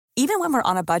Even when we're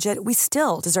on a budget, we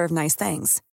still deserve nice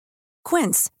things.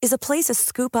 Quince is a place to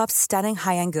scoop up stunning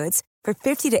high-end goods for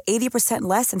 50 to 80%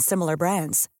 less than similar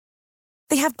brands.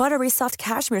 They have buttery soft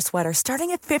cashmere sweaters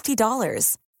starting at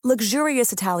 $50,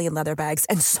 luxurious Italian leather bags,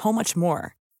 and so much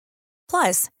more.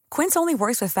 Plus, Quince only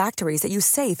works with factories that use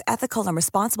safe, ethical, and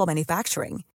responsible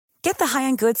manufacturing. Get the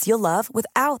high-end goods you'll love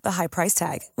without the high price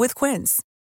tag with Quince.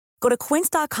 Go to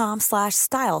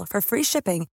quince.com/style for free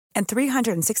shipping and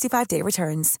 365-day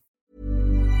returns.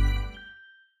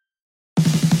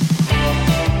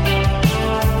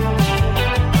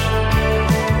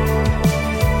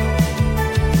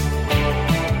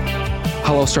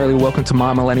 Hello, Australia. Welcome to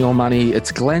My Millennial Money.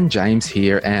 It's Glenn James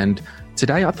here, and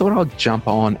today I thought I'd jump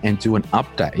on and do an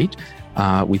update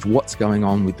with what's going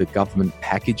on with the government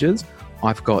packages.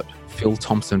 I've got Phil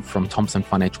Thompson from Thompson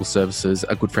Financial Services,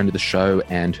 a good friend of the show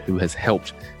and who has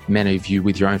helped many of you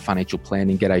with your own financial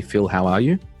planning. G'day, Phil. How are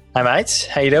you? Hey, mate.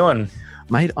 How you doing?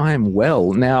 Mate, I am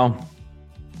well. Now,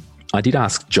 I did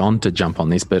ask John to jump on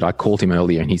this, but I called him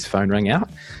earlier and his phone rang out,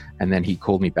 and then he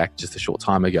called me back just a short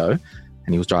time ago,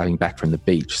 and he was driving back from the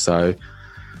beach. So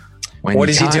what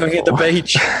is he doing at the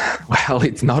beach? Well,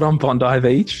 it's not on Bondi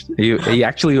Beach. He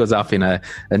actually was up in a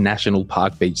national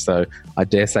park beach, so I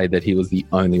dare say that he was the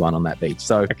only one on that beach.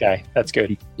 So okay, that's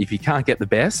good. If you can't get the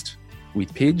best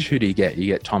with Pidge, who do you get? You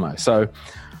get Tomo. So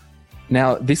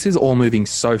now this is all moving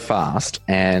so fast,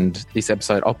 and this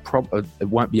episode, it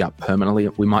won't be up permanently.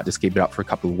 We might just keep it up for a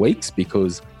couple of weeks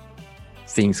because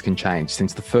things can change.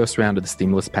 Since the first round of the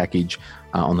stimulus package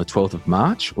on the 12th of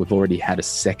March, we've already had a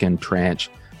second tranche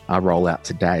roll out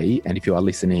today. And if you are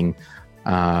listening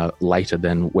later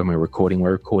than when we're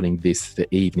recording this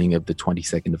the evening of the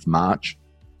 22nd of March.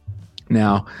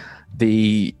 Now,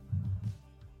 the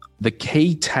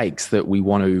key takes that we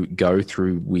want to go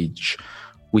through, which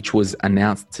was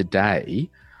announced today,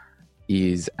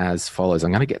 is as follows.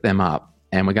 I'm going to get them up,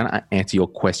 and we're going to answer your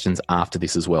questions after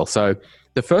this as well. So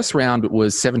the first round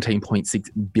was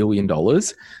 $17.6 billion,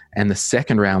 and the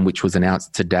second round, which was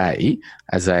announced today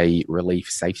as a relief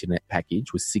safety net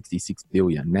package, was $66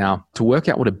 billion. Now, to work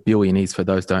out what a billion is, for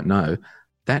those who don't know,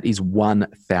 that is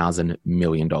 $1,000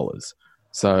 million.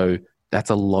 So that's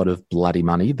a lot of bloody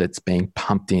money that's being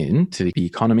pumped into the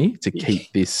economy to keep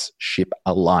this ship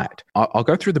alight. I'll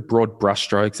go through the broad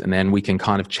brushstrokes, and then we can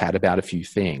kind of chat about a few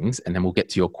things, and then we'll get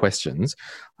to your questions.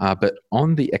 But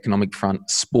on the economic front,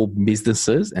 small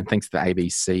businesses, and thanks to the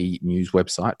ABC News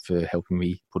website for helping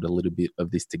me put a little bit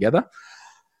of this together,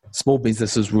 small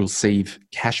businesses will receive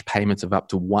cash payments of up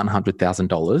to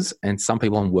 $100,000, and some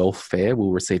people on welfare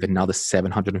will receive another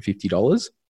 $750.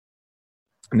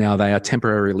 Now, they are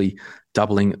temporarily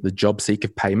doubling the job seeker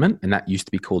payment, and that used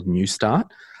to be called New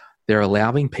Start. They're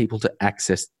allowing people to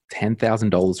access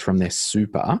 $10,000 from their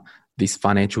super this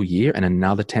financial year and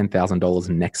another $10,000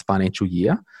 next financial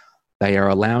year. They are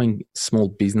allowing small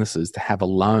businesses to have a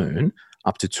loan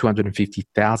up to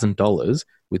 $250,000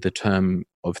 with a term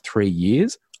of 3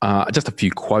 years. Just a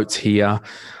few quotes here.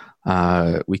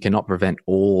 We cannot prevent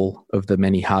all of the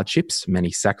many hardships,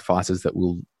 many sacrifices that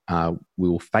we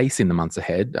will face in the months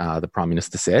ahead, the Prime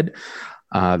Minister said.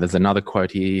 There's another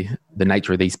quote here. The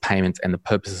nature of these payments and the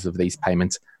purposes of these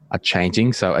payments are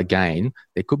changing. So again,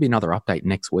 there could be another update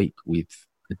next week with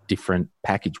a different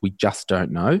package. We just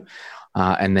don't know.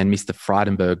 And then Mr.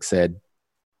 Frydenberg said,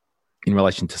 in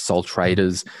relation to sole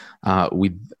traders,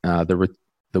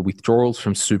 the withdrawals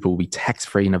from super will be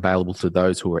tax-free and available to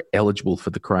those who are eligible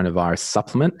for the coronavirus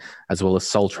supplement, as well as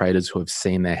sole traders who have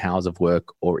seen their hours of work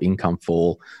or income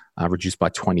fall reduced by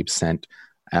 20%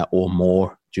 or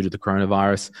more due to the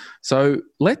coronavirus. So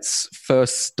let's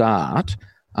first start,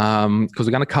 because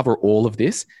we're going to cover all of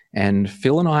this. And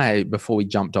Phil and I, before we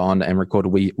jumped on and recorded,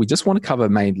 we just want to cover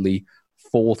mainly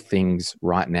 4 things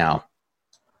right now.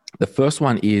 The first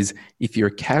one is, if you're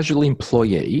a casual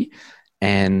employee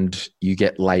and you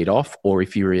get laid off, or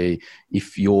if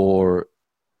you're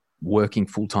working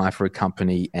full-time for a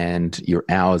company and your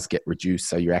hours get reduced,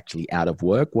 so you're actually out of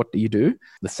work, what do you do?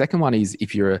 The second one is,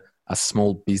 if you're a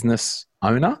small business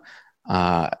owner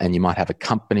and you might have a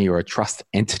company or a trust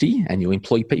entity and you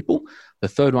employ people. The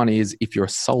third one is, if you're a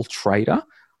sole trader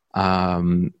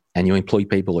and you employ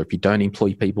people, or if you don't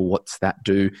employ people, what's that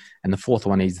do? And the fourth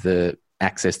one is the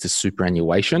access to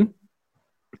superannuation.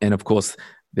 And of course,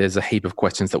 there's a heap of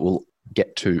questions that we'll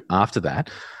get to after that.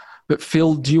 But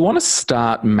Phil, do you want to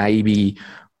start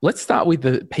let's start with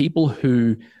the people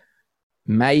who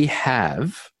may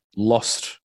have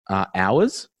lost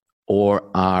hours or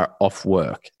are off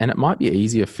work. And it might be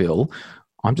easier, Phil.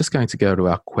 I'm just going to go to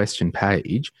our question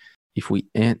page. If we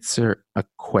answer a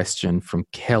question from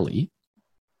Kelly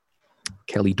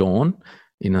Dawn,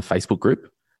 in the Facebook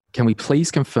group. Can we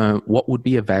please confirm what would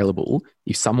be available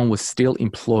if someone was still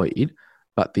employed,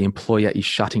 but the employer is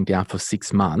shutting down for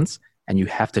 6 months and you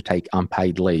have to take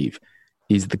unpaid leave?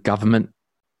 Is the government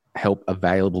help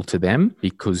available to them?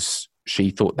 Because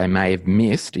she thought they may have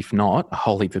missed, if not, a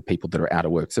whole heap of people that are out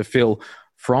of work. So Phil,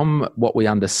 from what we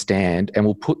understand, and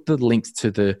we'll put the links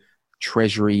to the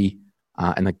Treasury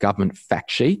and the government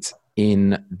fact sheets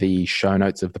in the show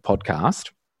notes of the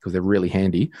podcast, because they're really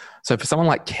handy. So for someone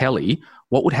like Kelly,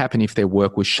 what would happen if their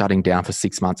work was shutting down for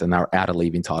 6 months and they were out of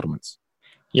leave entitlements?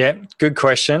 Yeah, good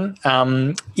question.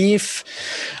 As you said,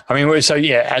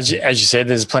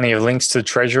 there's plenty of links to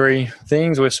Treasury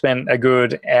things. We've spent a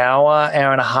good hour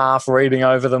and a half reading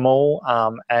over them all,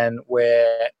 and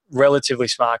we're relatively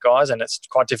smart guys, and it's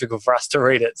quite difficult for us to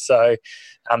read it. So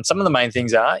some of the main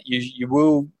things are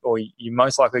you're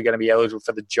most likely going to be eligible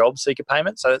for the job seeker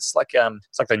payment. So it's like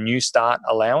the New Start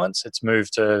allowance. It's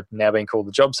moved to now being called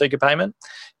the job seeker payment.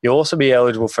 You'll also be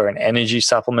eligible for an energy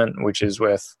supplement, which is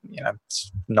worth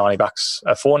 $90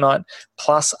 a fortnight,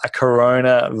 plus a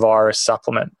coronavirus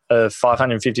supplement of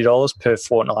 $550 per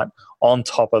fortnight on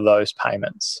top of those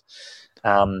payments.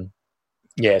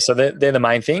 So they're the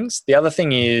main things. The other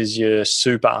thing is your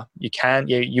super.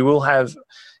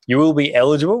 You will be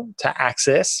eligible to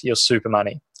access your super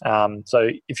money. So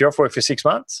if you're off work for 6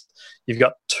 months, you've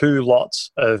got 2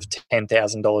 lots of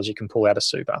 $10,000 you can pull out of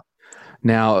super.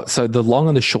 Now, so the long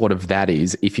and the short of that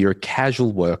is, if you're a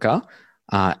casual worker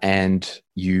and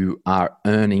you are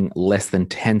earning less than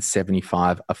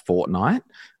 $1,075 a fortnight,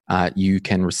 you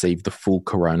can receive the full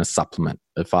Corona supplement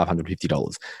of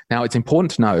 $550. Now, it's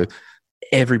important to know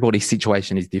everybody's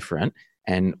situation is different,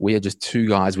 and we are just 2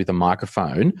 guys with a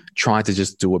microphone trying to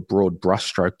just do a broad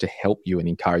brushstroke to help you and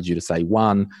encourage you to say,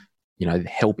 1,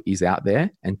 help is out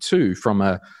there, and 2, from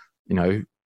our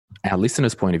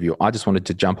listeners' point of view, I just wanted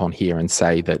to jump on here and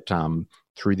say that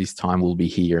through this time we'll be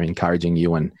here encouraging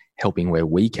you and helping where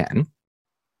we can.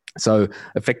 So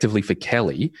effectively for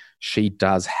Kelly, she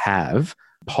does have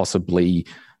possibly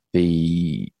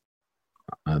the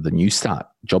New Start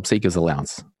job seekers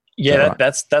allowance. Yeah,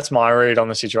 that's my read on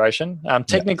the situation.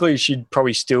 Technically, she'd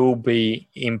probably still be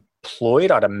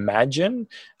employed, I'd imagine.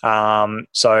 But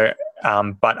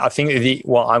I think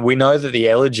we know that the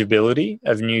eligibility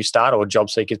of New Start or job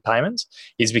seekers payments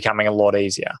is becoming a lot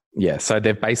easier. Yeah, so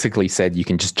they've basically said you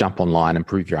can just jump online and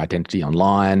prove your identity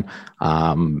online.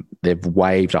 They've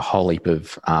waived a whole heap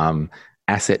of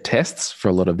asset tests for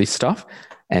a lot of this stuff,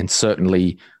 and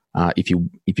certainly if you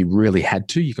really had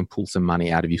to, you can pull some money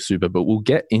out of your super. But we'll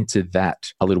get into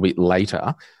that a little bit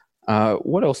later.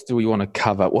 What else do we want to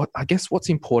cover? What's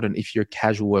important if you're a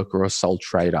casual worker or a sole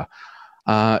trader?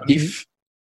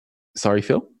 Sorry,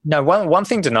 Phil? No, one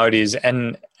thing to note is,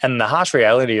 and the harsh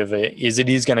reality of it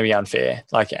is going to be unfair.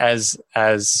 Like as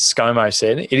ScoMo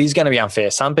said, it is going to be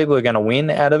unfair. Some people are going to win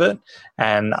out of it,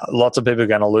 and lots of people are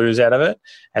going to lose out of it.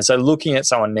 And so looking at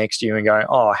someone next to you and going,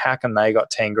 oh, how come they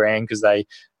got 10 grand because they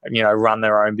run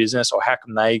their own business, or how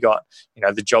come they got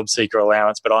the job seeker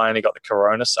allowance but I only got the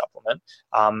Corona supplement?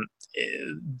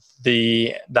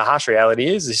 The harsh reality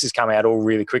is this has come out all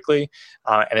really quickly,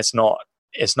 and it's not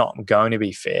going to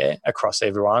be fair across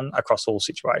everyone, across all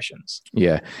situations.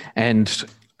 Yeah. And,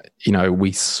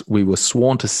 we were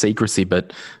sworn to secrecy,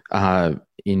 but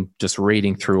in just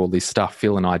reading through all this stuff,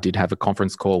 Phil and I did have a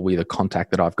conference call with a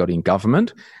contact that I've got in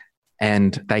government,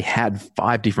 and they had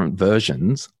 5 different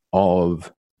versions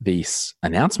of this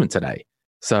announcement today.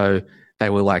 So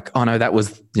they were like, oh no, that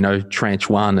was, tranche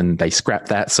 1, and they scrapped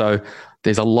that. So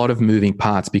there's a lot of moving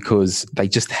parts because they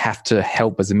just have to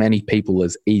help as many people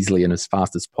as easily and as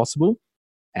fast as possible.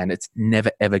 And it's never,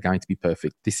 ever going to be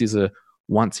perfect. This is a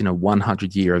once in a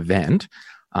 100-year event.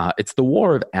 It's the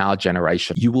war of our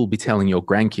generation. You will be telling your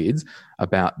grandkids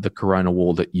about the Corona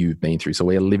war that you've been through. So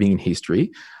we're living in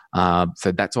history.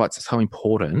 So that's why it's so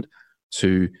important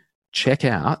to check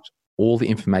out all the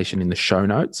information in the show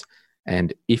notes.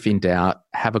 And if in doubt,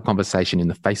 have a conversation in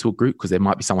the Facebook group, because there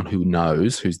might be someone who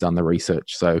knows, who's done the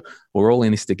research. So we're all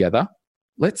in this together.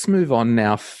 Let's move on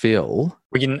now, Phil.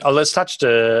 We can let's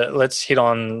hit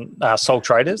on sole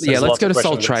traders. Yeah, let's go to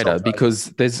sole trader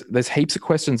because there's heaps of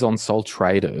questions on sole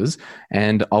traders,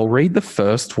 and I'll read the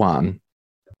first one.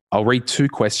 I'll read 2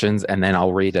 questions and then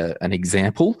I'll read an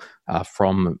example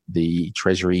from the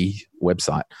Treasury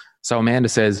website. So Amanda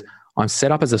says, I'm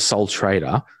set up as a sole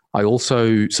trader. I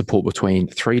also support between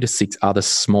 3 to 6 other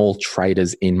small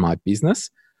traders in my business.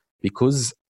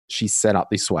 Because she's set up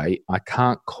this way, I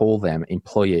can't call them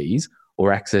employees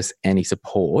or access any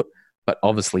support, but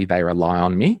obviously they rely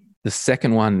on me. The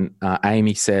second one,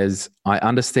 Amy says, I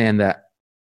understand that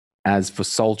as for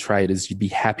sole traders,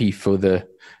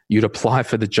 you'd apply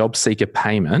for the job seeker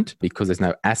payment because there's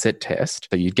no asset test.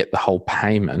 So you'd get the whole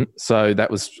payment. So that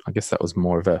was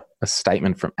more of a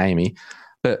statement from Amy.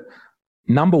 But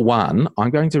number one,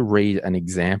 I'm going to read an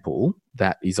example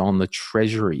that is on the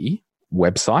Treasury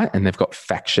website, and they've got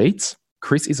fact sheets.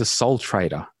 Chris is a sole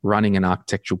trader running an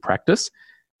architectural practice.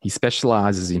 He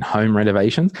specializes in home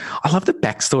renovations. I love the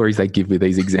backstories they give with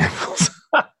these examples.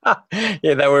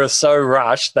 Yeah, they were so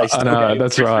rushed. I know,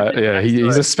 that's right. Yeah,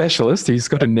 he's a specialist. He's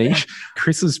got a niche.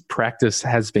 Chris's practice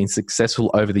has been successful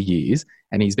over the years,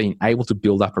 and he's been able to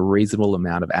build up a reasonable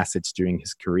amount of assets during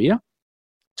his career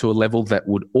to a level that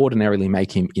would ordinarily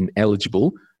make him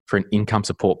ineligible for an income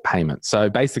support payment. So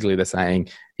basically they're saying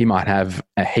he might have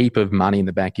a heap of money in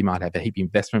the bank. He might have a heap of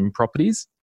investment in properties.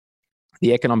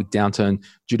 The economic downturn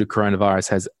due to coronavirus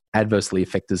has adversely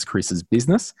affected Chris's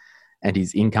business, and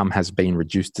his income has been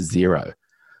reduced to zero.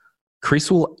 Chris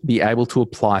will be able to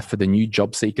apply for the new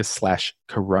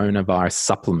JobSeeker/coronavirus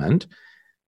supplement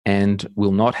and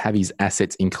will not have his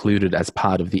assets included as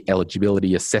part of the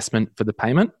eligibility assessment for the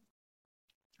payment.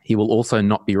 He will also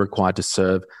not be required to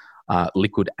serve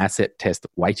liquid asset test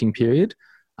waiting period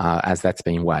as that's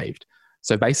been waived.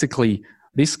 So basically,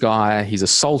 this guy, he's a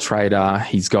sole trader.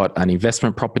 He's got an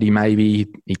investment property maybe.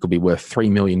 He could be worth $3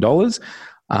 million.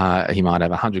 He might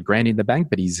have $100,000 in the bank,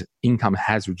 but his income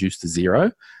has reduced to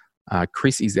zero.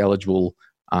 Chris is eligible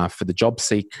for the job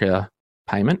seeker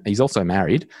payment. He's also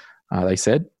married. They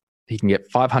said he can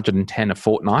get $510 a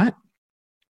fortnight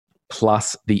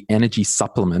plus the energy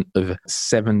supplement of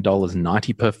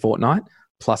 $7.90 per fortnight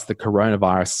plus the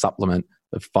coronavirus supplement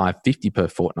of $5.50 per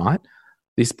fortnight.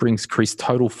 This brings Chris'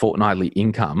 total fortnightly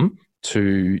income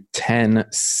to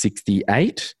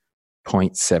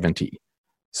 $1,068.70.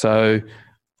 So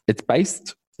it's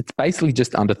basically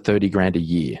just under $30,000 a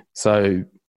year. So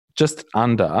just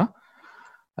under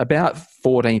about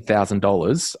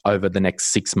 $14,000 over the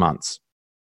next 6 months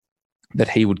that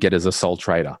he would get as a sole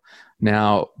trader.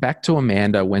 Now, back to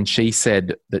Amanda, when she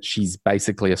said that she's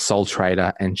basically a sole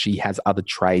trader and she has other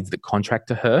trades that contract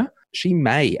to her, she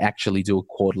may actually do a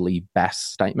quarterly BAS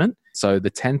statement. So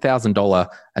the $10,000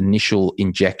 initial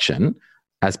injection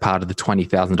as part of the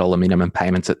 $20,000 minimum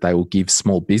payments that they will give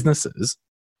small businesses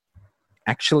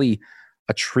actually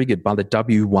are triggered by the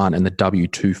W1 and the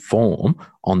W2 form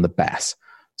on the BAS.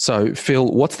 So Phil,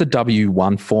 what's the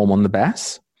W1 form on the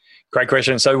BAS? Great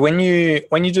question. So when you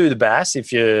do the BAS,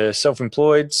 if you're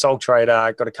self-employed, sole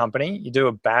trader, got a company, you do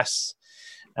a BAS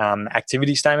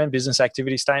activity statement, business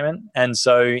activity statement. And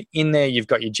so in there, you've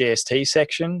got your GST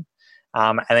section,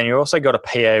 and then you've also got a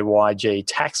PAYG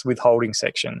tax withholding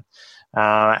section.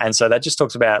 And so that just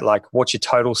talks about like what's your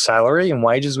total salary and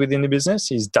wages within the business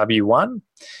is W1,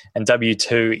 and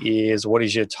W2 is what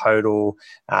is your total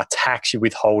tax you're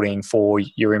withholding for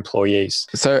your employees.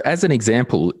 So as an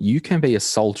example, you can be a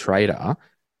sole trader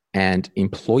and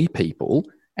employ people,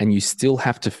 and you still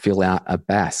have to fill out a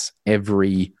BAS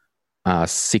every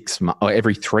 6 months or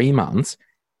every 3 months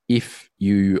if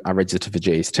you are registered for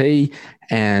GST.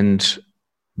 And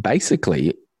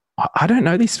basically, I don't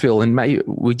know this, Phil, and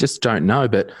we just don't know,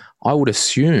 but I would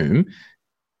assume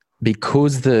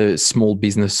because the small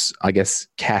business, I guess,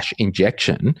 cash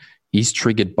injection is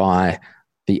triggered by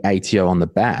the ATO on the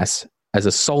BAS, as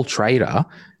a sole trader,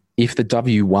 if the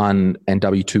W1 and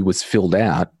W2 was filled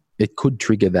out, it could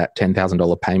trigger that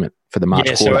 $10,000 payment for the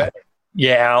March quarter.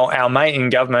 Our mate in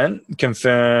government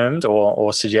confirmed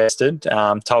or suggested,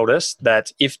 told us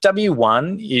that if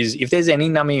there's any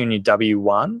number in your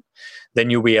W1, then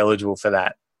you'll be eligible for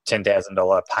that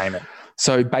 $10,000 payment.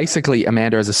 So basically,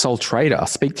 Amanda, as a sole trader,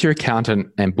 speak to your accountant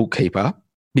and bookkeeper,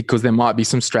 because there might be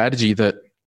some strategy that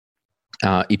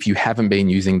if you haven't been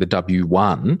using the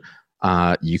W1,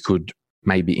 you could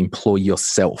maybe employ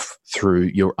yourself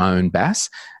through your own BAS.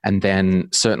 And then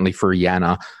certainly for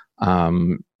Rihanna,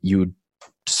 you would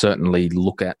certainly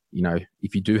look at,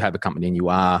 if you do have a company and you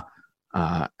have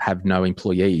no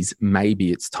employees,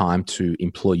 maybe it's time to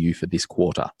employ you for this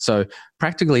quarter. So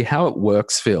practically how it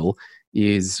works, Phil,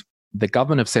 is the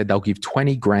government have said they'll give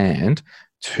 $20,000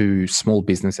 to small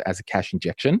business as a cash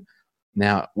injection.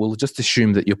 Now, we'll just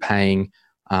assume that you're paying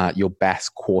your BAS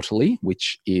quarterly,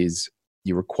 which is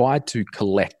you're required to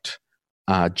collect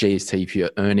GST if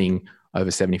you're earning over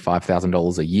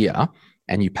 $75,000 a year,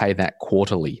 and you pay that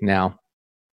quarterly. Now,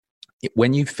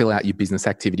 when you fill out your business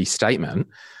activity statement,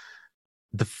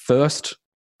 the first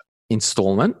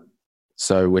installment,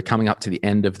 so we're coming up to the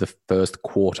end of the first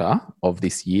quarter of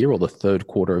this year or the third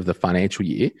quarter of the financial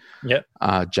year,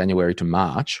 January to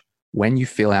March, when you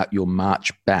fill out your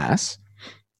March BAS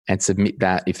and submit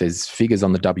that. If there's figures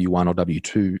on the W1 or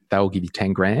W2, they'll give you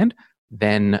 10 grand.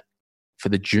 Then for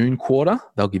the June quarter,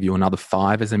 they'll give you another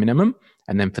 5 as a minimum.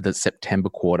 And then for the September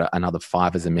quarter, another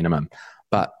 5 as a minimum.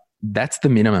 But that's the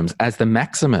minimums. As the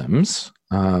maximums,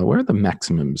 where are the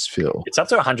maximums, Phil? It's up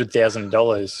to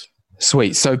 $100,000.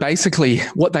 Sweet. So basically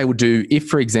what they would do, if,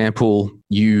 for example,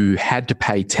 you had to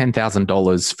pay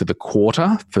 $10,000 for the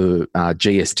quarter for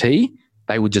GST,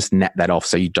 they would just net that off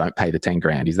so you don't pay the 10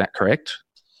 grand. Is that correct?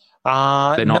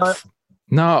 They're not.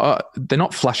 No, they're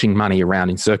not flushing money around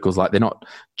in circles. Like they're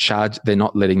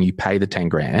not letting you pay the 10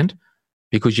 grand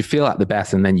because you fill out the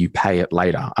BAS and then you pay it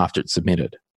later after it's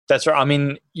submitted. That's right. I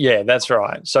mean, yeah, that's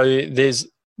right. So there's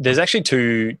actually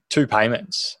two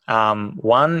payments.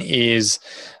 One is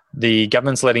the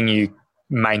government's letting you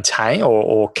maintain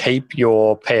or keep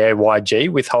your PAYG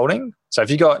withholding. So if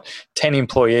you've got 10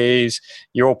 employees,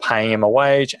 you're all paying them a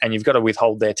wage and you've got to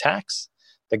withhold their tax,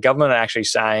 the government are actually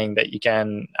saying that you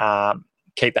can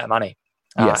keep that money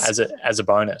Yes. as a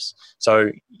bonus.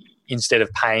 So instead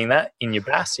of paying that in your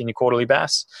BAS, in your quarterly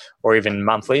BAS, or even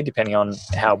monthly, depending on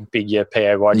how big your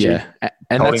PAYG. Yeah,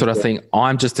 and that's what I think.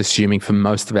 I'm just assuming for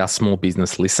most of our small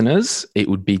business listeners, it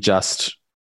would be just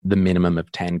the minimum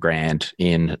of 10 grand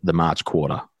in the March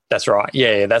quarter. That's right.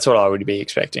 Yeah, that's what I would be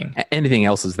expecting. Anything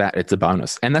else is that it's a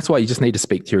bonus. And that's why you just need to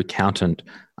speak to your accountant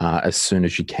as soon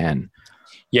as you can.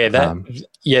 Yeah, that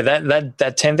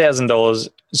 $10,000.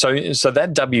 So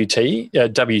that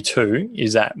W2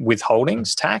 is that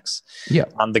withholdings tax. Yeah.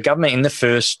 The government in the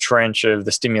first tranche of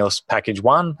the stimulus package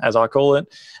 1, as I call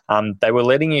it, they were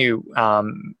letting you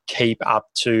keep up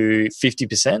to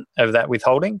 50% of that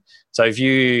withholding. So if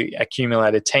you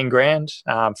accumulated 10 grand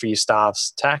for your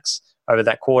staff's tax over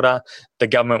that quarter, the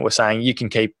government was saying you can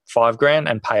keep 5 grand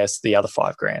and pay us the other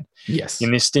 5 grand. Yes.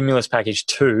 In this stimulus package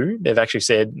 2, they've actually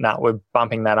said, no, we're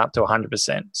bumping that up to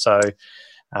 100%. So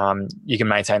you can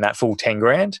maintain that full 10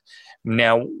 grand.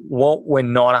 Now, what we're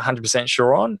not 100%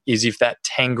 sure on is if that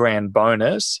 10 grand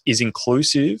bonus is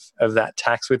inclusive of that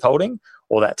tax withholding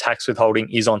or that tax withholding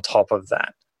is on top of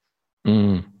that.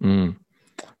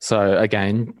 So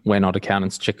again, we're not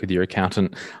accountants. Check with your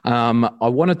accountant. I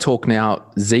want to talk now.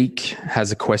 Zeke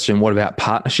has a question. What about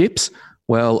partnerships?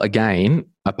 Well, again,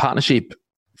 a partnership,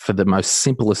 for the most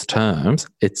simplest terms,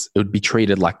 it would be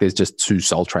treated like there's just 2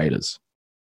 sole traders.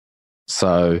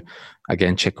 So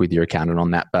again, check with your accountant on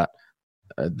that. But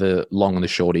the long and the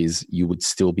short is you would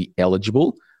still be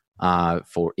eligible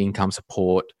for income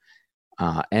support.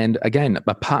 And again,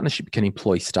 a partnership can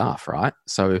employ staff, right?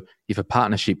 So if a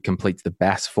partnership completes the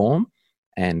BAS form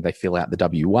and they fill out the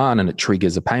W1 and it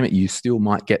triggers a payment, you still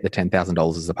might get the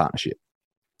 $10,000 as a partnership.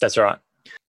 That's right.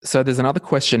 So there's another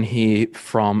question here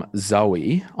from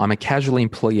Zoe. I'm a casual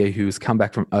employee who has come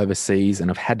back from overseas and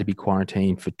have had to be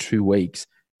quarantined for 2 weeks.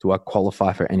 Do I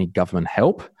qualify for any government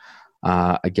help?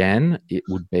 Again, it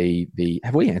would be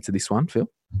have we answered this one, Phil?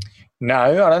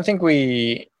 No, I don't think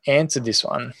we answered this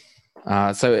one.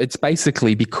 So it's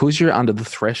basically because you're under the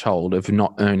threshold of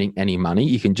not earning any money,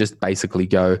 you can just basically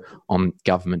go on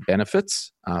government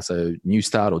benefits, so New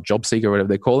Start or Job Seeker, whatever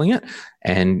they're calling it,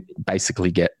 and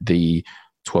basically get the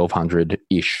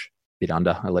 1,200-ish, bit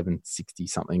under 1,160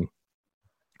 something,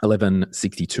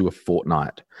 1,162 a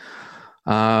fortnight.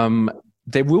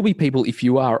 There will be people, if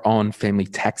you are on family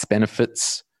tax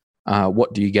benefits,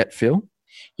 what do you get, Phil?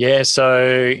 Yeah,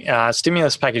 so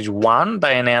Stimulus Package 1,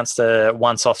 they announced a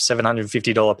once-off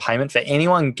 $750 payment for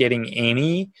anyone getting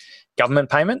any government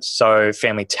payments, so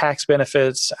family tax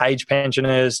benefits, age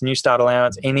pensioners, New Start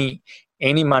allowance, any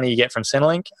money you get from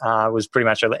Centrelink was pretty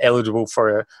much eligible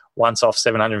for a once-off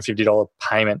 $750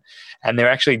 payment. And they're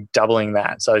actually doubling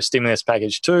that. So Stimulus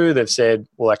Package 2, they've said,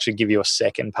 we'll actually give you a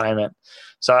second payment.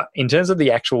 So in terms of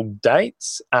the actual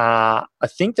dates, I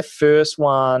think the first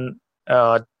one...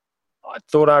 I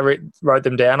thought I wrote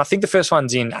them down. I think the first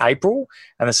one's in April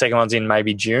and the second one's in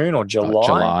maybe June or July.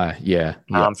 July, yeah.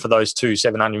 For those 2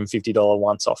 $750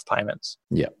 once-off payments.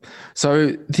 Yeah.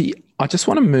 So I just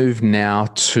want to move now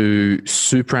to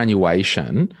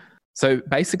superannuation. So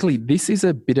basically, this is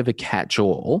a bit of a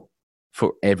catch-all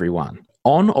for everyone.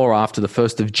 On or after the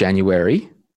 1st of January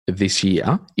of this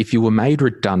year, if you were made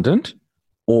redundant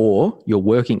or your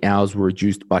working hours were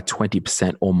reduced by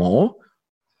 20% or more,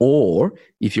 or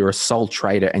if you're a sole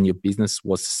trader and your business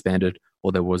was suspended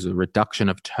or there was a reduction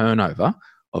of turnover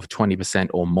of 20%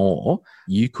 or more,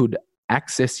 you could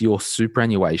access your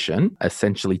superannuation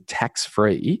essentially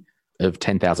tax-free of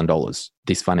 $10,000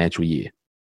 this financial year.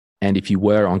 And if you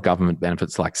were on government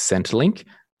benefits like Centrelink,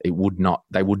 they would not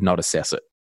assess it.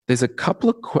 There's a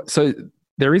couple of so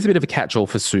there is a bit of a catch-all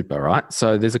for super, right?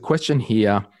 So there's a question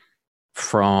here.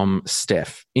 from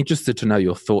Steph. Interested to know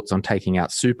your thoughts on taking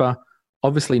out super.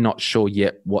 Obviously not sure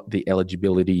yet what the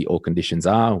eligibility or conditions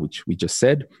are, which we just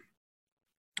said.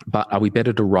 But are we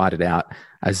better to write it out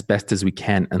as best as we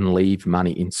can and leave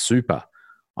money in super?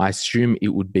 I assume it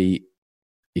would be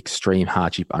extreme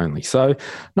hardship only. So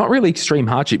not really extreme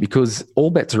hardship because all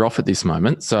bets are off at this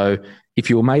moment. So if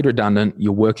you're made redundant,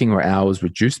 your working hours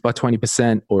reduced by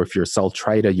 20%, or if you're a sole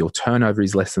trader, your turnover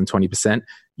is less than 20%,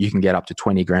 you can get up to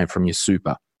 20 grand from your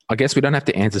super. I guess we don't have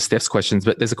to answer Steph's questions,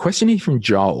 but there's a question here from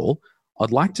Joel.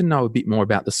 I'd like to know a bit more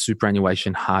about the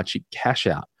superannuation hardship cash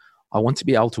out. I want to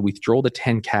be able to withdraw the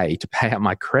 10K to pay out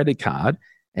my credit card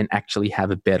and actually have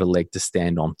a better leg to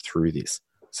stand on through this.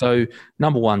 So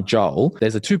number one, Joel,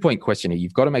 there's a 2-point question here.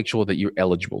 You've got to make sure that you're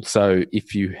eligible. So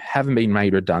if you haven't been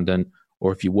made redundant,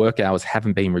 or if your work hours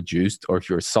haven't been reduced, or if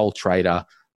you're a sole trader,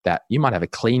 that you might have a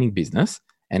cleaning business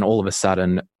and all of a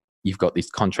sudden you've got this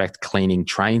contract cleaning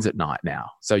trains at night now.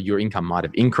 So your income might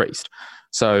have increased.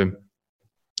 So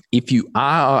if you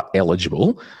are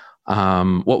eligible,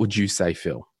 what would you say,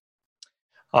 Phil?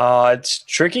 It's a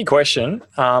tricky question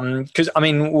because,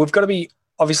 we've got to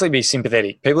obviously be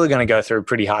sympathetic. People are going to go through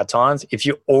pretty hard times. If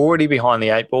you're already behind the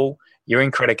 8 ball, you're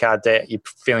in credit card debt, you're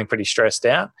feeling pretty stressed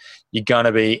out, you're going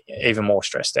to be even more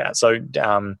stressed out. So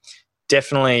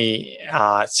definitely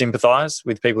sympathise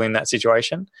with people in that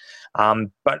situation.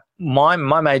 But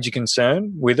my major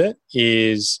concern with it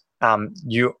is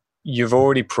you've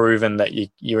already proven that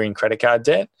you're in credit card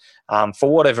debt.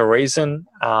 For whatever reason,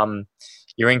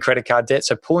 you're in credit card debt.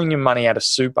 So pulling your money out of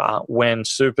super when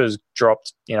super's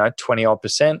dropped, 20 odd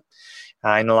percent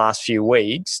in the last few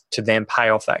weeks to then pay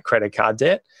off that credit card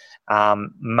debt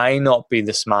may not be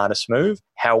the smartest move.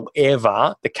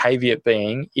 However, the caveat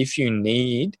being, if you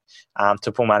need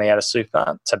to pull money out of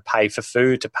super to pay for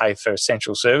food, to pay for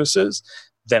essential services,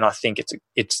 then I think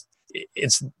it's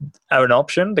an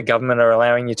option the government are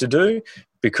allowing you to do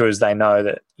because they know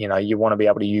that, you want to be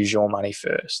able to use your money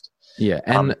first. Yeah.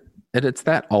 And it's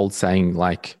that old saying,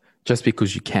 like, just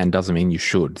because you can doesn't mean you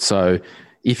should. So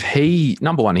if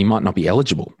number one, he might not be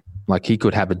eligible. Like he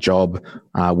could have a job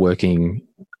working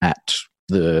at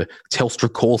the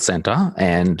Telstra call center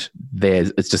and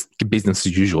it's just business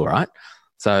as usual, right?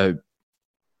 So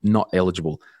not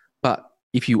eligible. But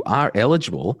if you are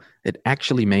eligible, it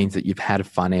actually means that you've had a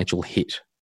financial hit.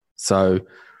 So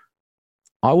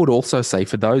I would also say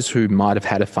for those who might have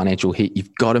had a financial hit,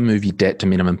 you've got to move your debt to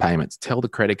minimum payments. Tell the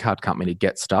credit card company to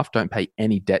get stuff. Don't pay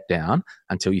any debt down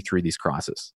until you're through this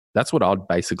crisis. That's what I'd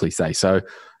basically say. So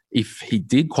if he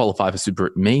did qualify for super,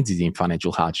 it means he's in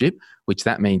financial hardship, which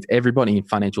that means everybody in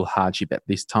financial hardship at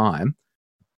this time,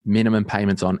 minimum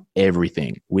payments on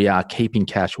everything. We are keeping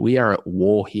cash. We are at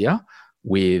war here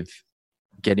with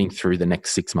getting through the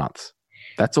next 6 months.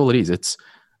 That's all it is.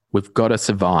 We've got to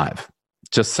survive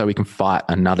just so we can fight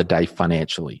another day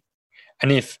financially.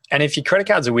 And if your credit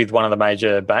cards are with one of the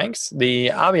major banks, the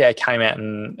RBA came out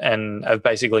and have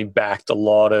basically backed a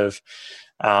lot of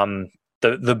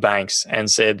the banks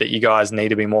and said that you guys need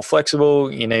to be more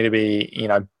flexible. You need to be,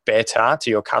 better to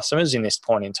your customers in this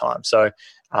point in time. So,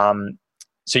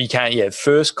 you can't.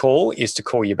 First call is to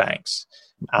call your banks.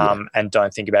 And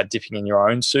don't think about dipping in your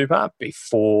own super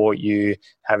before you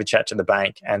have a chat to the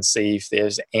bank and see if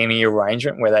there's any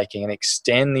arrangement where they can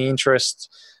extend the interest,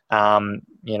 and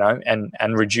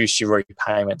reduce your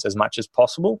repayments as much as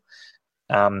possible.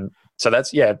 So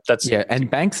that's. And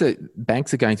banks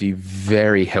are going to be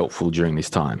very helpful during this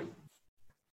time.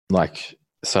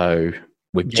 So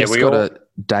we've just got a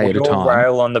day at a time. We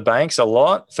rail on the banks a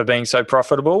lot for being so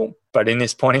profitable, but in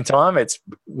this point in time, it's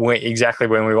exactly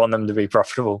when we want them to be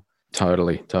profitable.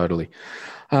 Totally.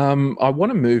 I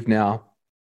want to move now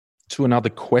to another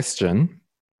question.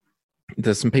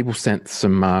 There's some people sent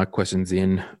some questions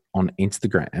in on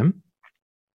Instagram.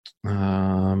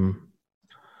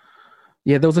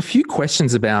 There was a few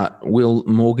questions about will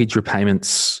mortgage repayment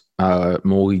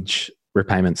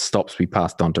stops be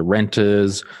passed on to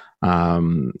renters?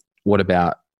 What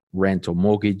about rent or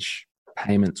mortgage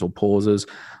payments or pauses?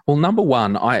 Well, number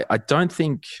one, I don't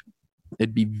think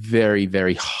it'd be very,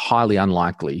 very highly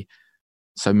unlikely.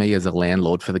 So me as a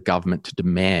landlord for the government to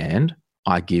demand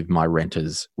I give my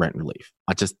renters rent relief.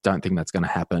 I just don't think that's going to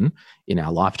happen in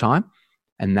our lifetime.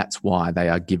 And that's why they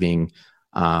are giving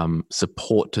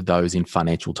support to those in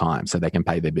financial times so they can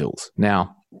pay their bills.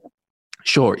 Now,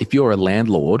 sure, if you're a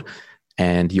landlord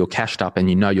and you're cashed up and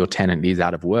you know your tenant is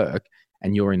out of work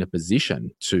and you're in a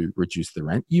position to reduce the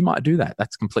rent, you might do that.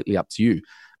 That's completely up to you.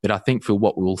 But I think for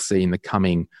what we'll see in the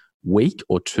coming week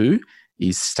or two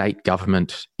is state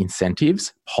government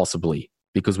incentives, possibly,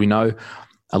 because we know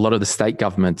a lot of the state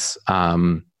governments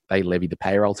they levy the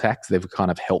payroll tax. They've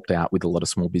kind of helped out with a lot of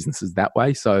small businesses that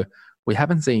way. So we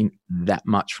haven't seen that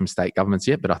much from state governments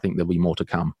yet, but I think there'll be more to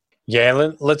come.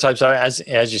 Yeah, let's hope so. As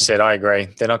you said, I agree.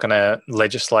 They're not going to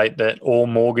legislate that all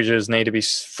mortgages need to be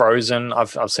frozen.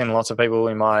 I've seen lots of people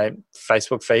in my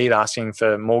Facebook feed asking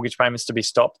for mortgage payments to be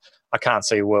stopped. I can't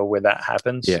see a world where that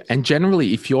happens. Yeah, and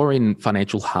generally, if you're in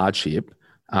financial hardship,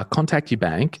 contact your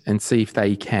bank and see if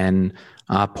they can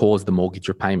pause the mortgage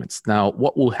repayments. Now,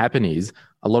 what will happen is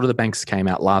a lot of the banks came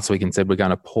out last week and said we're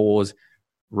going to pause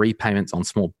repayments on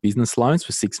small business loans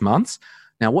for 6 months.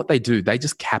 Now, what they do, they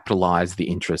just capitalize the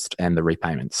interest and the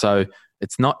repayment. So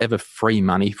it's not ever free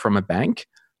money from a bank.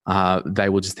 They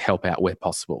will just help out where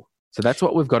possible. So that's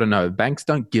what we've got to know. Banks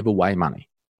don't give away money.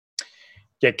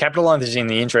 Yeah, capitalizing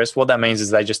the interest, what that means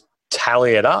is they just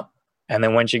tally it up. And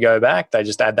then once you go back, they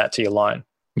just add that to your loan.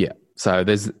 Yeah. So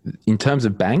in terms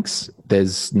of banks,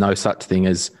 there's no such thing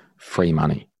as free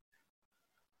money.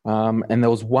 And there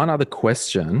was one other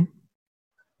question.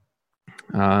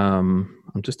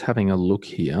 I'm just having a look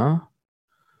here.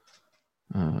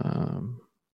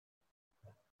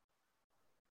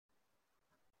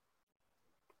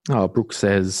 Brooke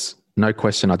says, no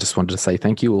question. I just wanted to say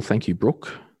thank you. Well, thank you,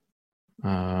 Brooke.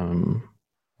 And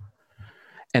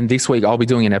this week I'll be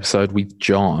doing an episode with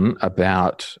John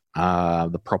about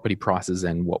the property prices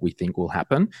and what we think will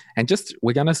happen. And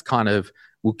we're going to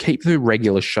we'll keep the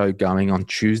regular show going on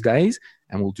Tuesdays,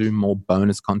 and we'll do more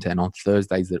bonus content on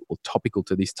Thursdays that will topical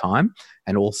to this time.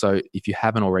 And also, if you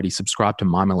haven't already, subscribe to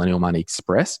My Millennial Money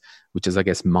Express, which is, I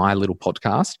guess, my little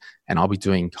podcast. And I'll be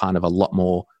doing kind of a lot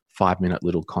more 5-minute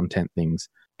little content things.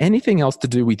 Anything else to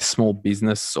do with small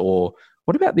business, or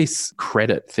what about this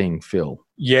credit thing, Phil?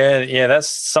 Yeah, that's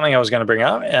something I was going to bring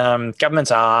up.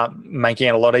 Governments are making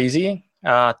it a lot easier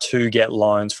to get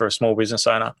loans for a small business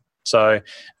owner. So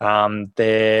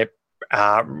they're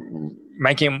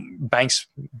making banks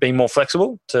be more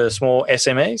flexible to small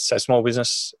SMEs, so small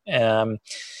business,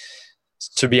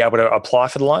 to be able to apply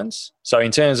for the loans. So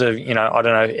in terms of, I don't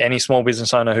know, any small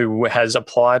business owner who has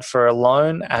applied for a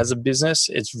loan as a business,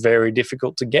 it's very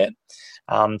difficult to get.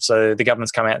 So the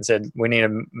government's come out and said, we need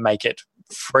to make it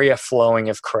freer flowing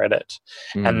of credit.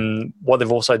 And what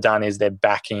they've also done is they're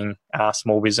backing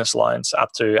small business loans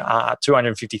up to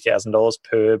 $250,000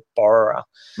 per borrower.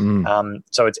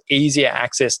 So it's easier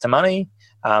access to money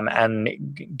and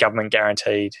government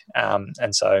guaranteed.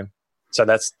 And so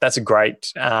that's a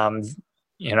great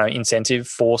incentive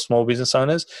for small business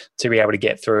owners to be able to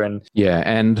get through.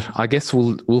 And I guess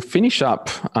we'll finish up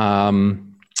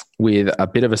with a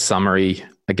bit of a summary.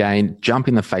 Again, jump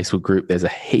in the Facebook group. There's a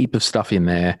heap of stuff in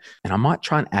there. And I might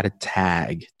try and add a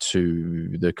tag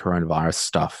to the coronavirus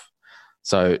stuff.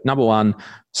 So number one,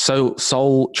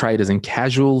 sole traders and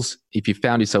casuals. If you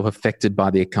found yourself affected by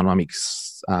the economic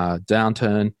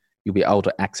downturn, you'll be able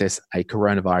to access a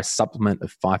coronavirus supplement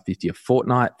of $5.50 a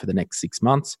fortnight for the next 6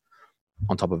 months,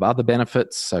 on top of other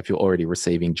benefits. So if you're already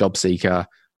receiving JobSeeker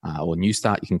or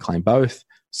Newstart, you can claim both.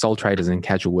 Sole traders and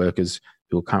casual workers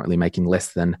who are currently making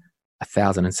less than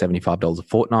 $1,075 a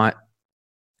fortnight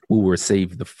will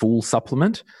receive the full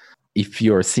supplement. If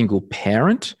you're a single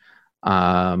parent,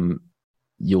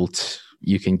 you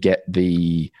can get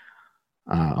the,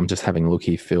 I'm just having a look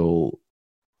here, Phil,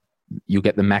 you'll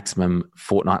get the maximum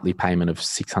fortnightly payment of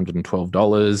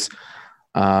 $612.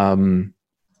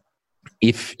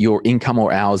 If your income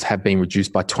or hours have been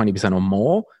reduced by 20% or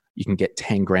more, you can get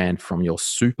 $10,000 from your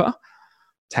super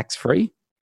tax-free.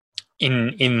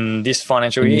 In this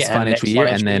financial year?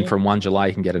 And then from 1 July,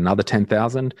 you can get another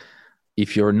 $10,000.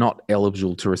 If you're not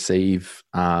eligible to receive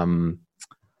the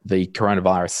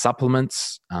coronavirus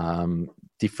supplements,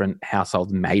 different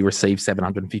households may receive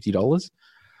 $750.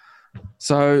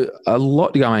 So a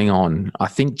lot going on. I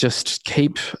think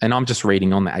and I'm just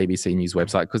reading on the ABC News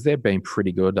website because they've been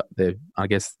pretty good. I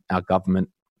guess our government,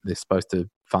 they're supposed to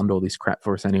fund all this crap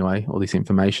for us anyway, all this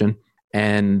information.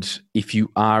 And if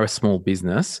you are a small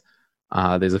business,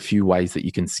 there's a few ways that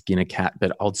you can skin a cat,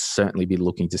 but I'd certainly be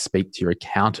looking to speak to your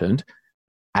accountant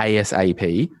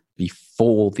ASAP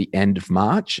before the end of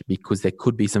March, because there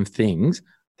could be some things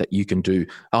that you can do.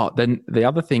 Then the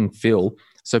other thing, Phil,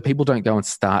 so people don't go and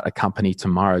start a company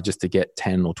tomorrow just to get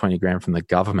 10 or 20 grand from the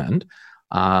government.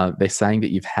 They're saying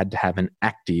that you've had to have an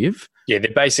active. Yeah,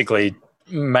 they're basically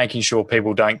making sure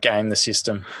people don't game the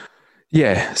system.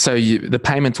 Yeah, so the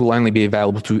payments will only be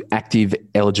available to active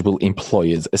eligible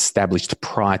employers established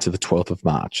prior to the 12th of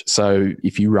March. So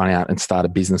if you run out and start a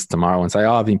business tomorrow and say,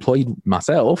 I've employed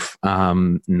myself,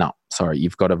 no, sorry,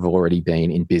 you've got to have already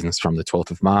been in business from the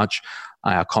 12th of March.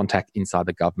 Our contact inside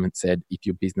the government said if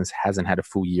your business hasn't had a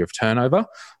full year of turnover,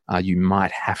 you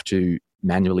might have to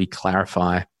manually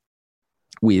clarify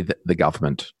with the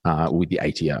government, with the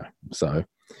ATO. So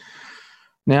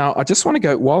now I just want to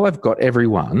go, while I've got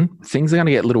everyone, things are going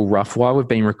to get a little rough. While we've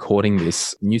been recording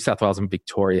this, New South Wales and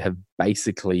Victoria have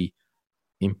basically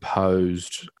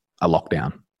imposed a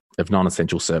lockdown of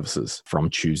non-essential services from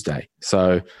Tuesday.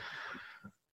 So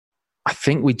I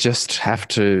think we just have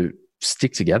to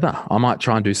stick together. I might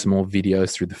try and do some more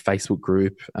videos through the Facebook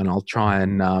group, and I'll try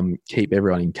and keep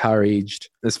everyone encouraged.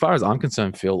 As far as I'm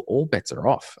concerned, Phil, all bets are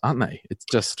off, aren't they? It's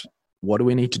just, what do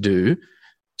we need to do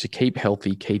to keep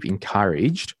healthy, keep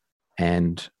encouraged,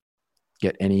 and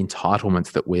get any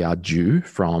entitlements that we are due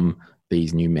from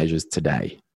these new measures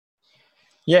today?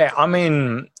 Yeah, I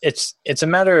mean, it's a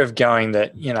matter of going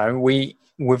that, you know,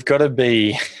 we've got to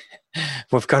be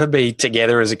we've got to be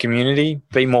together as a community,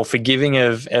 be more forgiving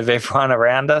of everyone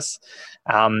around us.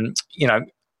 You know,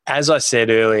 as I said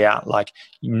earlier, like,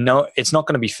 no, it's not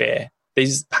going to be fair.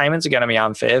 These payments are going to be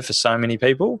unfair for so many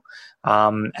people.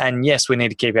 And yes, we need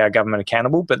to keep our government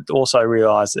accountable, but also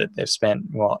realise that they've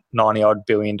spent, $90-odd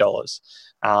billion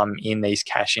in these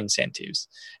cash incentives.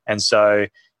 And so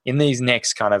in these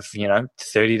next kind of,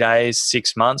 30 days,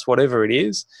 6 months, whatever it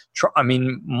is,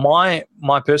 my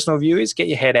personal view is get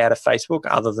your head out of Facebook,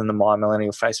 other than the My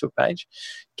Millennial Facebook page.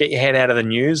 Get your head out of the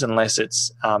news unless it's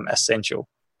essential.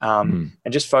 And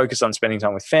just focus on spending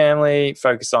time with family,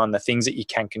 focus on the things that you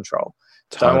can control.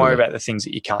 Totally. Don't worry about the things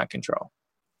that you can't control.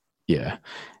 Yeah.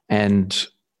 And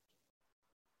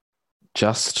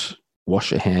just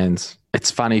wash your hands.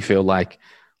 It's funny, Phil, like,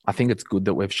 I think it's good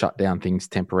that we've shut down things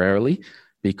temporarily,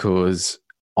 because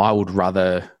I would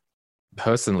rather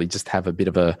personally just have a bit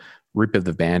of a rip of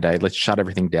the Band-Aid. Let's shut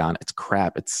everything down. It's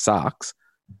crap. It sucks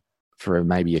for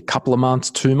maybe a couple of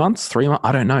months, 2 months, 3 months.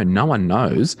 I don't know. No one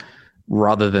knows.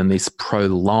 Rather than this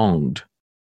prolonged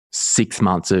 6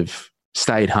 months of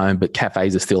stay at home, but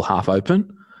cafes are still half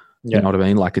open. Yeah. You know what I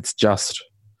mean? Like, it's just,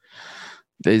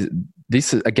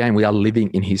 this is, again, we are living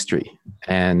in history.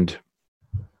 And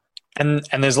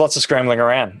there's lots of scrambling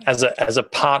around. As a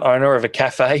part owner of a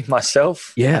cafe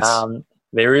myself, yes,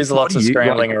 there is lots of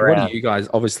scrambling around. What are you guys?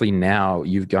 Obviously, now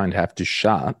you're going to have to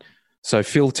shut. So,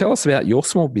 Phil, tell us about your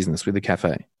small business with the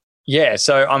cafe. Yeah,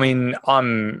 so I mean,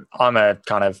 I'm a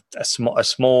kind of a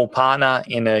small partner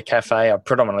in a cafe. I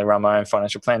predominantly run my own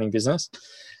financial planning business.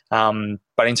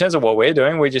 But in terms of what we're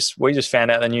doing, we just found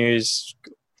out the news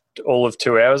all of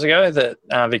 2 hours ago that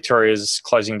Victoria's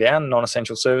closing down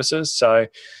non-essential services. So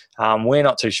we're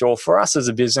not too sure. For us as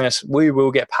a business, we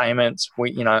will get payments.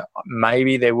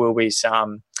 Maybe there will be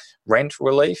some rent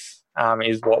relief.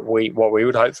 Is what we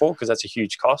would hope for, because that's a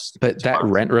huge cost. But that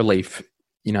rent relief,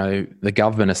 the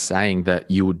government is saying that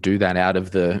you would do that out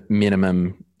of the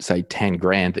minimum, say, 10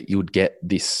 grand that you would get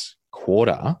this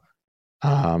quarter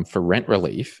for rent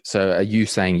relief. So are you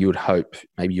saying you would hope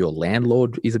maybe your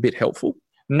landlord is a bit helpful?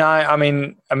 No, I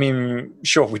mean,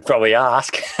 sure, we'd probably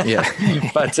ask. Yeah.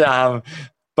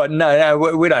 But no,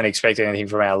 we don't expect anything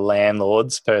from our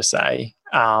landlords per se.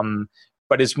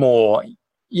 But it's more,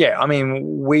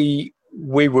 we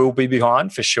will be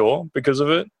behind for sure because of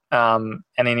it. And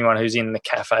anyone who's in the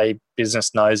cafe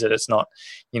business knows that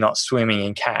you're not swimming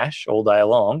in cash all day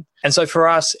long. And so for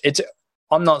us,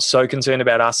 I'm not so concerned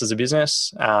about us as a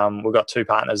business. We've got two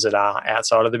partners that are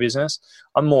outside of the business.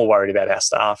 I'm more worried about our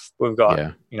staff. We've got,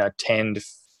 10 to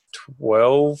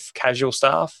 12 casual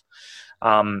staff.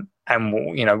 And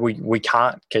we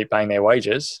can't keep paying their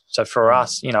wages. So for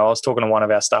us, I was talking to one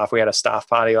of our staff. We had a staff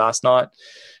party last night,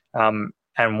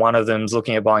 and one of them's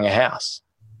looking at buying a house.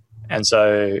 And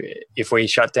so if we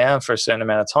shut down for a certain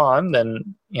amount of time,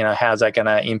 then, how's that going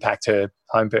to impact her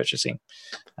home purchasing?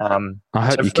 I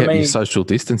hope you kept your social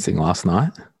distancing last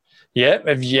night. Yeah,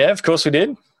 of course we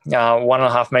did.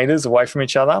 1.5 meters away from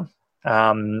each other.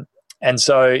 And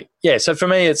so, so for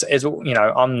me, it's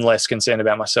I'm less concerned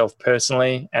about myself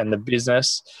personally and the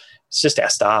business. It's just our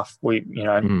staff.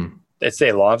 It's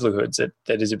their livelihoods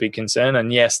that is a big concern.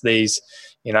 And yes, these,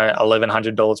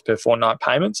 $1,100 per fortnight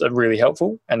payments are really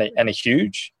helpful and are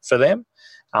huge for them.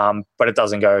 But it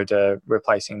doesn't go to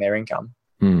replacing their income.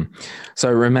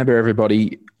 So remember,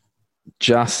 everybody,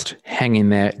 just hang in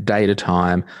there day at a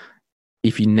time.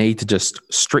 If you need to just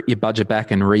strip your budget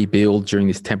back and rebuild during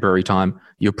this temporary time,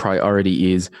 your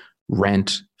priority is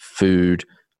rent, food,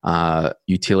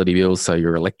 utility bills, so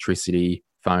your electricity,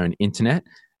 phone, internet,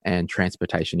 and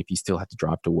transportation if you still have to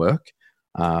drive to work.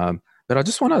 But I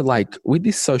just want to, with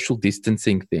this social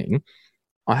distancing thing,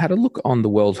 I had a look on the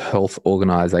World Health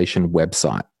Organization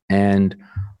website, and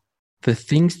the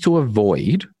things to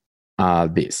avoid are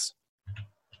this: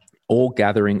 all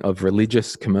gathering of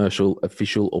religious, commercial,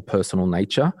 official, or personal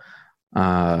nature,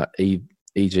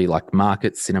 e.g. like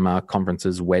markets, cinema,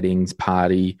 conferences, weddings,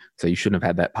 party. So you shouldn't have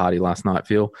had that party last night,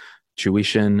 Phil.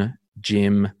 Tuition,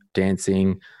 gym,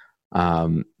 dancing,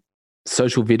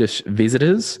 social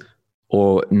visitors,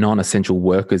 or non-essential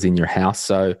workers in your house.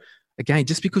 So again,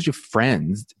 just because you're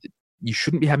friends, you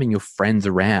shouldn't be having your friends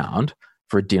around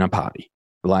for a dinner party,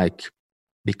 like,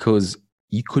 because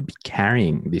you could be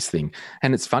carrying this thing.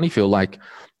 And it's funny, Phil, like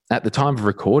at the time of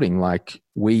recording, like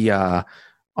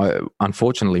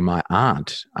unfortunately my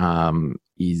aunt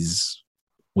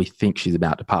we think she's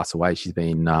about to pass away. She's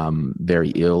been very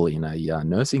ill in a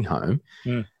nursing home.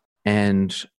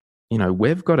 And, you know,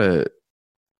 we've got to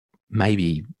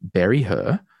maybe bury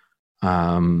her.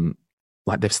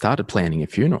 Like they've started planning a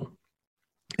funeral.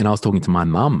 And I was talking to my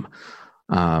mum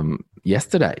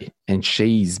yesterday, and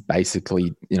she's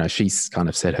basically, you know, she's kind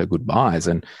of said her goodbyes,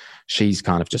 and she's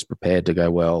kind of just prepared to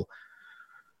go, well,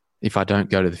 if I don't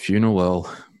go to the funeral,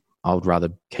 well, I would rather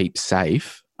keep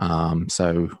safe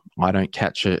so I don't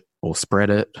catch it or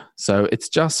spread it. So it's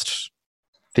just,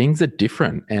 things are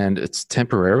different and it's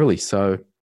temporarily. So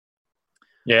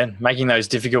yeah, making those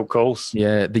difficult calls.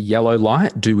 Yeah, the yellow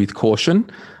light, do with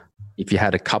caution. If you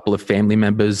had a couple of family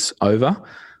members over,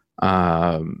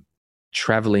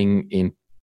 traveling in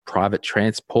private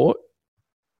transport,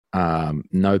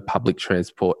 no public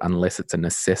transport unless it's a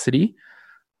necessity,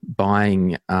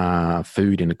 buying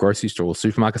food in a grocery store or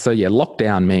supermarket. So yeah,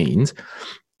 lockdown means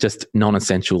just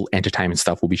non-essential entertainment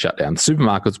stuff will be shut down.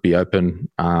 Supermarkets will be open,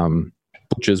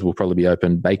 butchers will probably be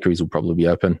open, bakeries will probably be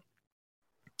open.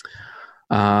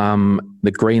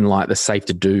 The green light, the safe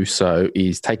to do so,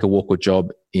 is take a walk or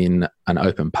jog in an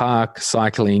open park,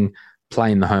 cycling,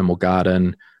 play in the home or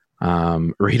garden,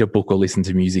 read a book or listen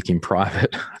to music in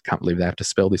private. I can't believe they have to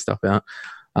spell this stuff out.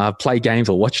 Play games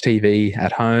or watch TV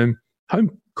at home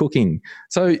cooking.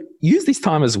 So use this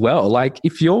time as well. Like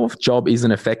if your job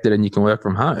isn't affected and you can work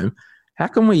from home, how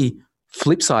can we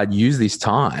flip side use this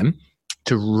time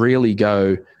to really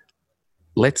go,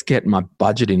 let's get my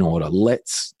budget in order.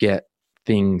 Let's get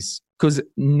things, because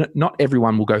not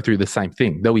everyone will go through the same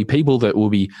thing. There'll be people that will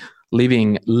be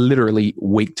living literally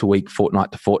week to week,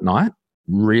 fortnight to fortnight,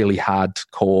 really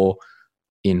hardcore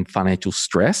in financial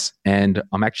stress. And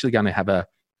I'm actually going to have a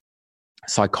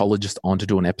psychologist on to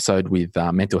do an episode with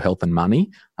mental health and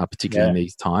money, particularly in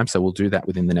these times. So we'll do that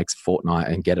within the next fortnight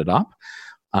and get it up.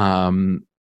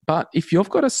 But if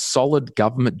you've got a solid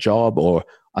government job or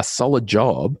a solid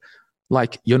job,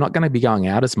 like you're not going to be going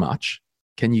out as much.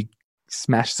 Can you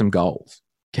smash some goals?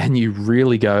 Can you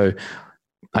really go,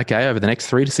 okay, over the next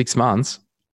 3 to 6 months,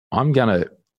 I'm going to,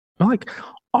 like,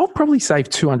 I'll probably save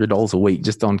 $200 a week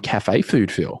just on cafe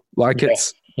food, Phil. Like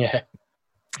it's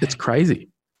crazy.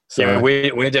 So, yeah,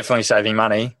 we're definitely saving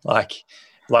money. Like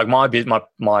my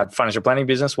financial planning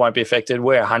business won't be affected.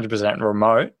 We're 100%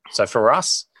 remote. So for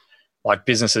us, like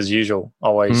business as usual,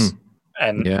 always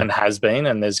and has been,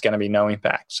 and there's going to be no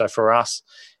impact. So for us,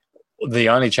 the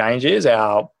only change is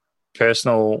our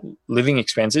personal living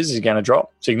expenses is going to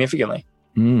drop significantly.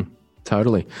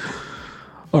 Totally.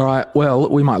 All right. Well,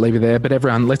 we might leave it there, but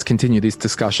everyone, let's continue this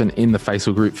discussion in the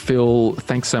Facebook group. Phil,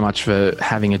 thanks so much for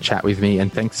having a chat with me,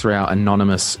 and thanks for our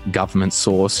anonymous government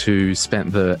source who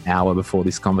spent the hour before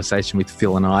this conversation with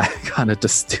Phil and I kind of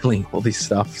distilling all this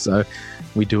stuff. So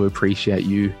we do appreciate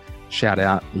you. Shout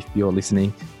out if you're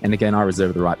listening. And again, I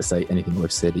reserve the right to say anything we've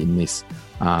said in this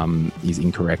is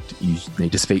incorrect. You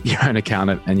need to speak to your own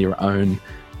accountant and your own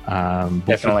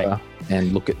definitely,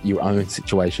 and look at your own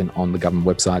situation on the government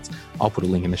websites. I'll put a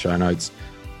link in the show notes.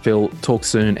 Phil, talk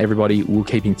soon, everybody. We'll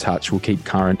keep in touch. We'll keep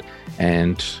current,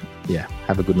 and yeah,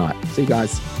 have a good night. See you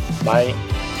guys. Bye.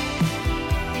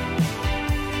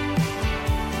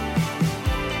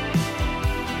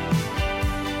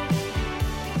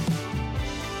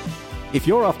 If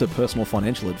you're after personal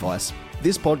financial advice,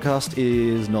 this podcast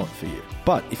is not for you.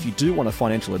 But if you do want a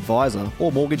financial advisor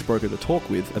or mortgage broker to talk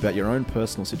with about your own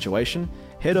personal situation,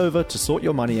 head over to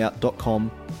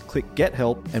sortyourmoneyout.com, click Get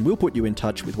Help, and we'll put you in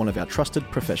touch with one of our trusted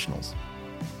professionals.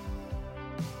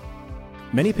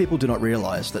 Many people do not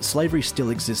realise that slavery still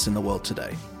exists in the world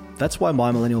today. That's why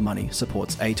My Millennial Money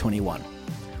supports A21.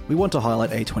 We want to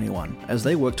highlight A21 as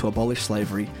they work to abolish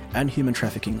slavery and human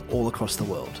trafficking all across the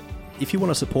world. If you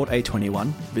want to support A21,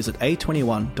 visit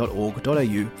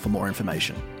a21.org.au for more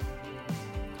information.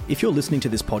 If you're listening to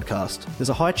this podcast, there's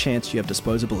a high chance you have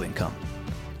disposable income.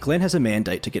 Glenn has a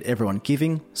mandate to get everyone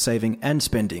giving, saving, and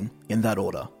spending in that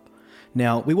order.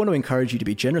 Now, we want to encourage you to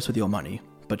be generous with your money,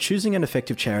 but choosing an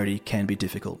effective charity can be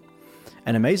difficult.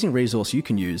 An amazing resource you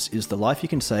can use is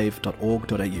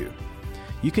thelifeyoucansave.org.au.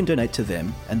 You can donate to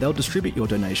them and they'll distribute your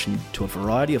donation to a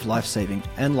variety of life-saving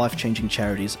and life-changing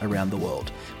charities around the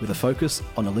world with a focus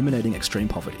on eliminating extreme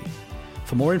poverty.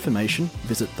 For more information,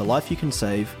 visit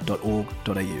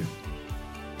thelifeyoucansave.org.au.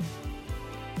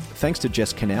 Thanks to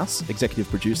Jess Knaus, executive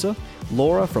producer,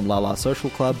 Laura from Lala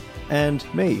Social Club, and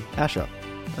me, Asher.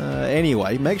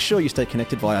 Anyway, make sure you stay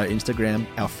connected via our Instagram,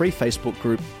 our free Facebook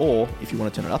group, or if you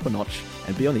want to turn it up a notch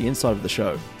and be on the inside of the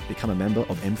show, become a member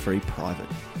of M3 Private.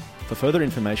 For further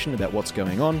information about what's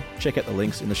going on, check out the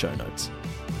links in the show notes.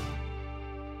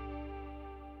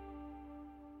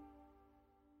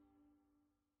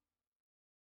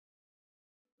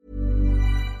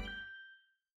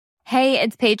 Hey,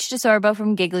 it's Paige DeSorbo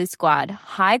from Giggly Squad.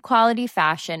 High quality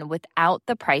fashion without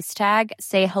the price tag.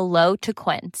 Say hello to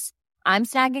Quince. I'm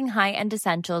snagging high-end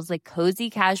essentials like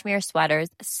cozy cashmere sweaters,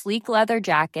 sleek leather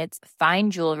jackets, fine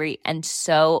jewelry, and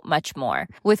so much more.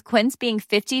 With Quince being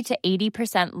 50 to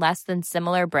 80% less than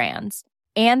similar brands.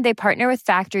 And they partner with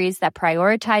factories that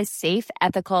prioritize safe,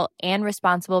 ethical, and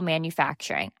responsible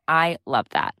manufacturing. I love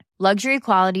that. Luxury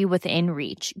quality within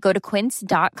reach. Go to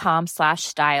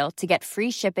quince.com/style to get free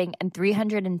shipping and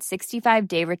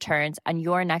 365-day returns on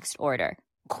your next order.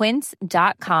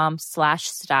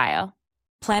 Quince.com/style.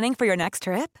 Planning for your next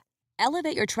trip?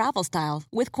 Elevate your travel style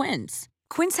with Quince.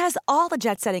 Quince has all the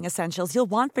jet-setting essentials you'll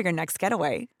want for your next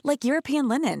getaway, like European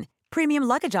linen, premium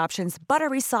luggage options,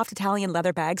 buttery soft Italian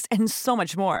leather bags, and so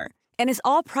much more. And is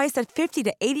all priced at 50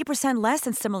 to 80% less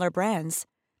than similar brands.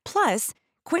 Plus,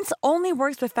 Quince only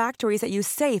works with factories that use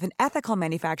safe and ethical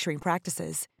manufacturing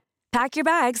practices. Pack your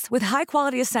bags with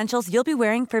high-quality essentials you'll be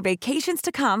wearing for vacations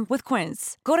to come with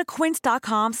Quince. Go to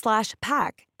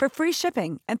quince.com/pack for free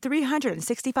shipping and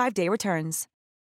 365-day returns.